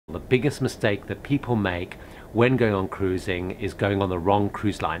biggest mistake that people make when going on cruising is going on the wrong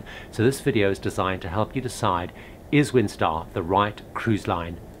cruise line. So this video is designed to help you decide, is Windstar the right cruise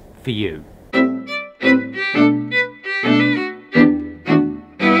line for you?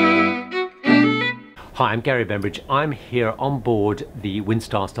 Hi, I'm Gary Bembridge. I'm here on board the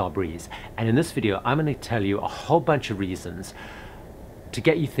Windstar Starbreeze, and in this video I'm going to tell you a whole bunch of reasons to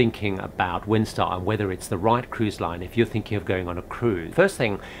get you thinking about Windstar and whether it's the right cruise line if you're thinking of going on a cruise. First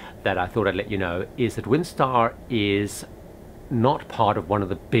thing that I thought I'd let you know is that Windstar is not part of one of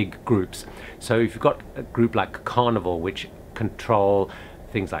the big groups. So if you've got a group like Carnival, which control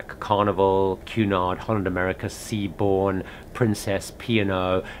things like Carnival, Cunard, Holland America, Seabourn, Princess,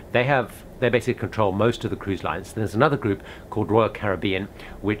 P&O, they basically control most of the cruise lines. There's another group called Royal Caribbean,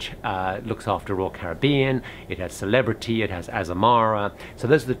 which looks after Royal Caribbean. It has Celebrity, it has Azamara. So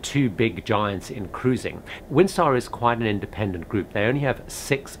those are the two big giants in cruising. Windstar is quite an independent group. They only have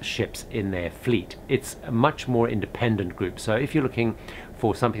 6 ships in their fleet. It's a much more independent group. So if you're looking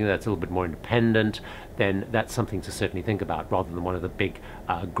for something that's a little bit more independent, then that's something to certainly think about rather than one of the big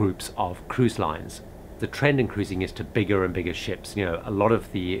groups of cruise lines. The trend in cruising is to bigger and bigger ships. You know, a lot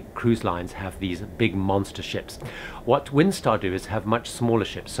of the cruise lines have these big monster ships. What Windstar do is have much smaller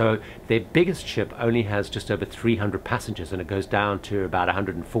ships. So their biggest ship only has just over 300 passengers and it goes down to about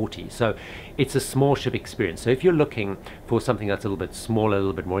 140. So it's a small ship experience. So if you're looking for something that's a little bit smaller, a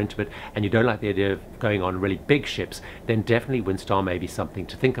little bit more intimate, and you don't like the idea of going on really big ships, then definitely Windstar may be something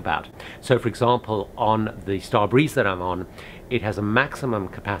to think about. So for example, on the Starbreeze that I'm on, it has a maximum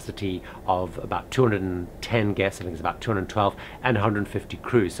capacity of about 210 guests, I think it's about 212, and 150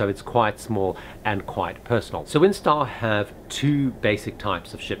 crews, so it's quite small and quite personal. So Windstar have 2 basic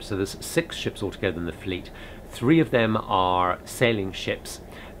types of ships, so there's 6 ships altogether in the fleet. 3 of them are sailing ships,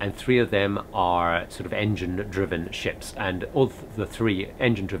 and 3 of them are sort of engine-driven ships, and all the 3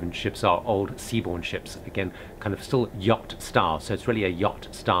 engine-driven ships are old Seabourn ships, again kind of still yacht style, so it's really a yacht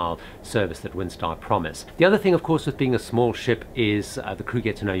style service that Windstar promise. The other thing, of course, with being a small ship is the crew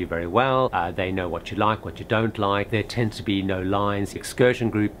get to know you very well. They know what you like, what you don't like. There tend to be no lines. Excursion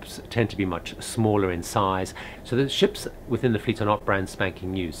groups tend to be much smaller in size, so the ships within the fleet are not brand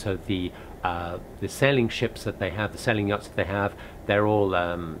spanking new. So the sailing ships that they have, the sailing yachts that they have, they're all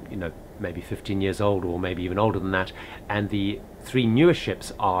you know, maybe 15 years old or maybe even older than that, and the 3 newer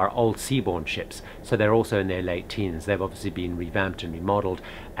ships are old Seabourn ships, so they're also in their late teens. They've obviously been revamped and remodeled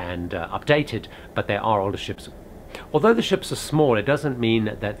and updated, but they are older ships. Although the ships are small, it doesn't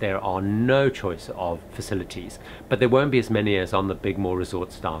mean that there are no choice of facilities, but there won't be as many as on the big, more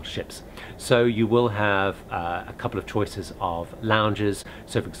resort style ships. So you will have a couple of choices of lounges.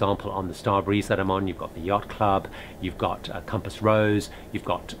 So for example, on the Starbreeze that I'm on, you've got the Yacht Club, you've got Compass Rose, you've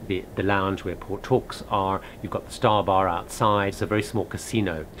got the lounge where Port Talks are, you've got the Star Bar outside. It's a very small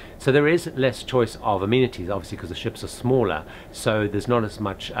casino. So there is less choice of amenities, obviously, because the ships are smaller, so there's not as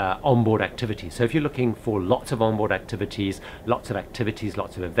much onboard activity. So if you're looking for lots of onboard activities, lots of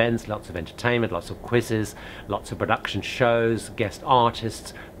events, lots of entertainment, lots of quizzes, lots of production shows, guest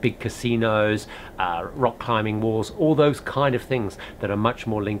artists, big casinos, rock climbing walls, all those kind of things that are much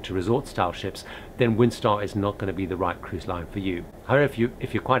more linked to resort style ships, then Windstar is not going to be the right cruise line for you. However,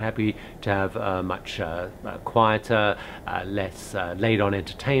 if you're quite happy to have much quieter, less laid-on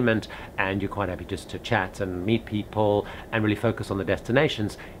entertainment, and you're quite happy just to chat and meet people and really focus on the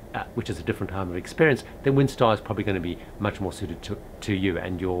destinations, which is a different type of experience, then Windstar is probably going to be much more suited to you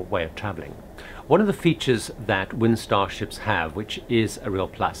and your way of traveling. One of the features that Windstar ships have, which is a real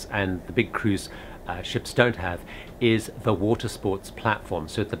plus, and the big cruise ships don't have, is the water sports platform.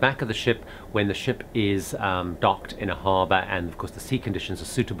 So at the back of the ship, when the ship is docked in a harbour and of course the sea conditions are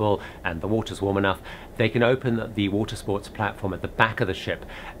suitable and the water's warm enough, they can open the water sports platform at the back of the ship,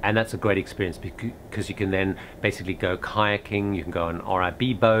 and that's a great experience because you can then basically go kayaking, you can go on an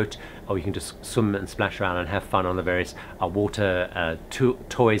RIB boat, or you can just swim and splash around and have fun on the various water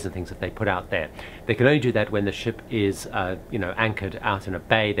toys and things that they put out there. They can only do that when the ship is you know, anchored out in a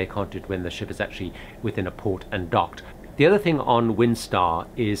bay. They can't do it when the ship is actually within a port and docked. The other thing on Windstar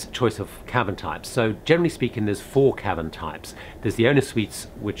is choice of cabin types. So generally speaking, there's 4 cabin types. There's the owner suites,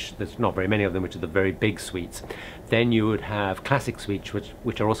 which there's not very many of them, which are the very big suites. Then you would have classic suites,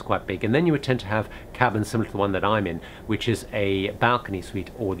 which are also quite big. And then you would tend to have cabins similar to the one that I'm in, which is a balcony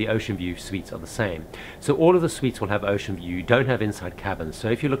suite, or the ocean view suites are the same. So all of the suites will have ocean view. You don't have inside cabins. So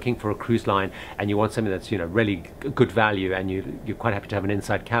if you're looking for a cruise line and you want something that's, you know, really good value and you're quite happy to have an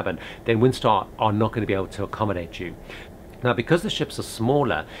inside cabin, then Windstar are not going to be able to accommodate you. Now, because the ships are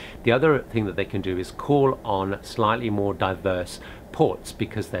smaller, the other thing that they can do is call on slightly more diverse ports.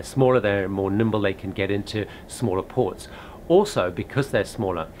 Because they're smaller, they're more nimble, they can get into smaller ports. Also, because they're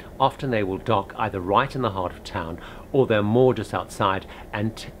smaller, often they will dock either right in the heart of town or they're more just outside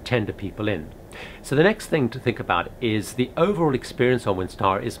and tender people in. So the next thing to think about is the overall experience on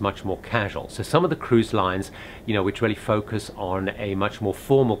Windstar is much more casual. So some of the cruise lines, which really focus on a much more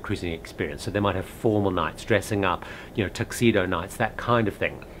formal cruising experience. So they might have formal nights, dressing up, tuxedo nights, that kind of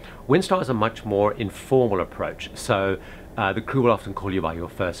thing. Windstar is a much more informal approach. So the crew will often call you by your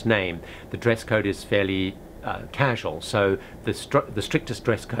first name. The dress code is fairly casual. So the strictest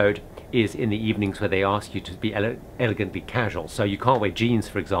dress code is in the evenings, where they ask you to be elegantly casual. So you can't wear jeans,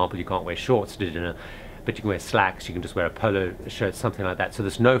 for example, you can't wear shorts to dinner, but you can wear slacks, you can just wear a polo shirt, something like that. So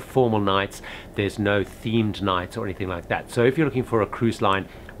there's no formal nights, there's no themed nights or anything like that. So if you're looking for a cruise line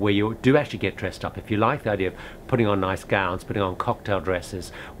where you do actually get dressed up, if you like the idea of putting on nice gowns, putting on cocktail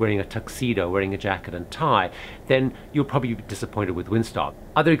dresses, wearing a tuxedo, wearing a jacket and tie, then you'll probably be disappointed with Windstar.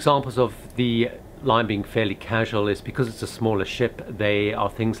 Other examples of the line being fairly casual is because it's a smaller ship, they are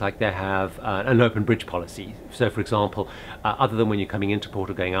things like they have an open bridge policy. So for example, other than when you're coming into port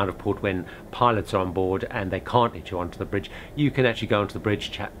or going out of port, when pilots are on board and they can't let you onto the bridge, you can actually go onto the bridge,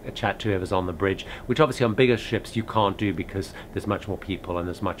 chat to whoever's on the bridge, which obviously on bigger ships you can't do because there's much more people and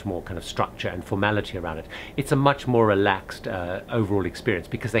there's much more kind of structure and formality around it. It's a much more relaxed overall experience,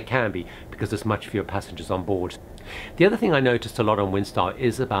 because there can be, because there's much fewer passengers on board. The other thing I noticed a lot on Windstar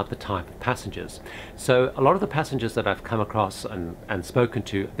is about the type of passengers. So a lot of the passengers that I've come across and spoken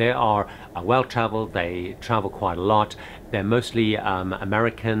to, they are well-traveled, they travel quite a lot. They're mostly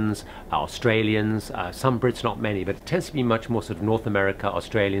Americans, Australians, some Brits, not many, but it tends to be much more sort of North America,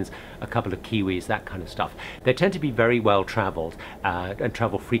 Australians, a couple of Kiwis, that kind of stuff. They tend to be very well-traveled and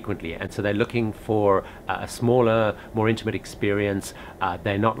travel frequently, and so they're looking for a smaller, more intimate experience.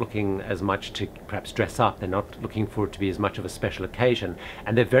 They're not looking as much to perhaps dress up, they're not looking for it to be as much of a special occasion,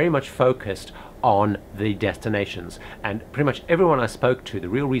 and they're very much focused on the destinations. And pretty much everyone I spoke to, the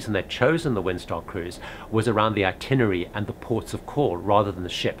real reason they'd chosen the Windstar cruise was around the itinerary and the ports of call rather than the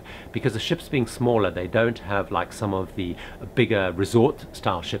ship, because the ships being smaller, they don't have, like some of the bigger resort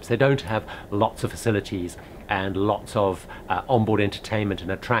style ships, they don't have lots of facilities and lots of onboard entertainment and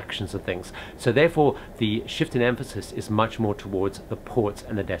attractions and things. So therefore the shift in emphasis is much more towards the ports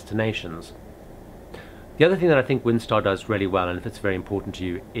and the destinations. The other thing that I think Windstar does really well, and if it's very important to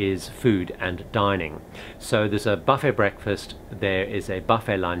you, is food and dining. So there's a buffet breakfast, there is a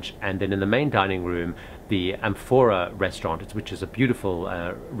buffet lunch, and then in the main dining room, the Amphora restaurant, which is a beautiful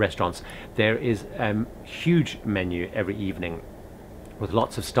restaurant, there is a huge menu every evening, with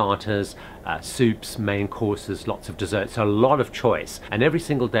lots of starters, soups, main courses, lots of desserts, so a lot of choice. And every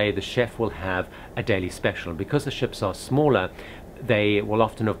single day the chef will have a daily special. And because the ships are smaller, they will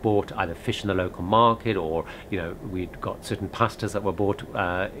often have bought either fish in the local market, or we'd got certain pastas that were bought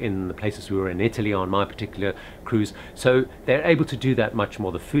in the places we were in Italy on my particular cruise. So they're able to do that much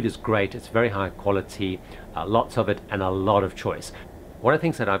more. The food is great, it's very high quality, lots of it, and a lot of choice. One of the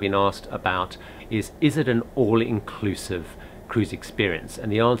things that I've been asked about is it an all-inclusive cruise experience?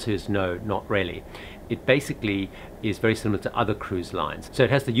 And the answer is no, not really. It basically is very similar to other cruise lines. So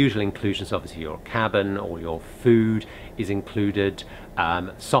it has the usual inclusions, obviously your cabin, all your food is included,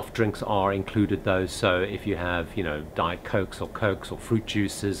 soft drinks are included though, so if you have Diet Cokes or fruit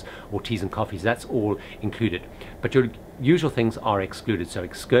juices or teas and coffees, that's all included. But your usual things are excluded, so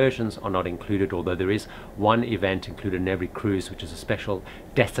excursions are not included, although there is one event included in every cruise, which is a special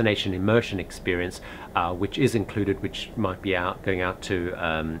destination immersion experience, which is included, which might be going out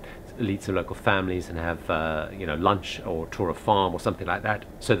to lead to local families and have lunch or tour a farm or something like that.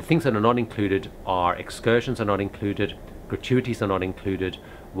 So the things that are not included are excursions are not included, gratuities are not included,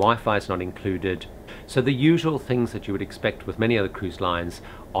 Wi-Fi is not included. So the usual things that you would expect with many other cruise lines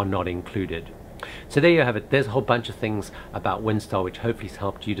are not included. So there you have it. There's a whole bunch of things about Windstar which hopefully has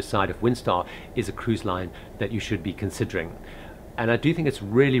helped you decide if Windstar is a cruise line that you should be considering. And I do think it's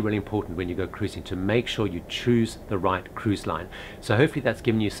really, really important when you go cruising to make sure you choose the right cruise line. So hopefully that's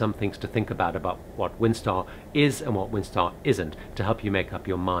given you some things to think about what Windstar is and what Windstar isn't, to help you make up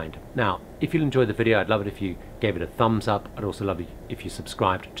your mind. Now, if you enjoyed the video, I'd love it if you gave it a thumbs up. I'd also love it if you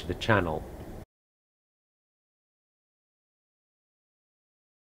subscribed to the channel.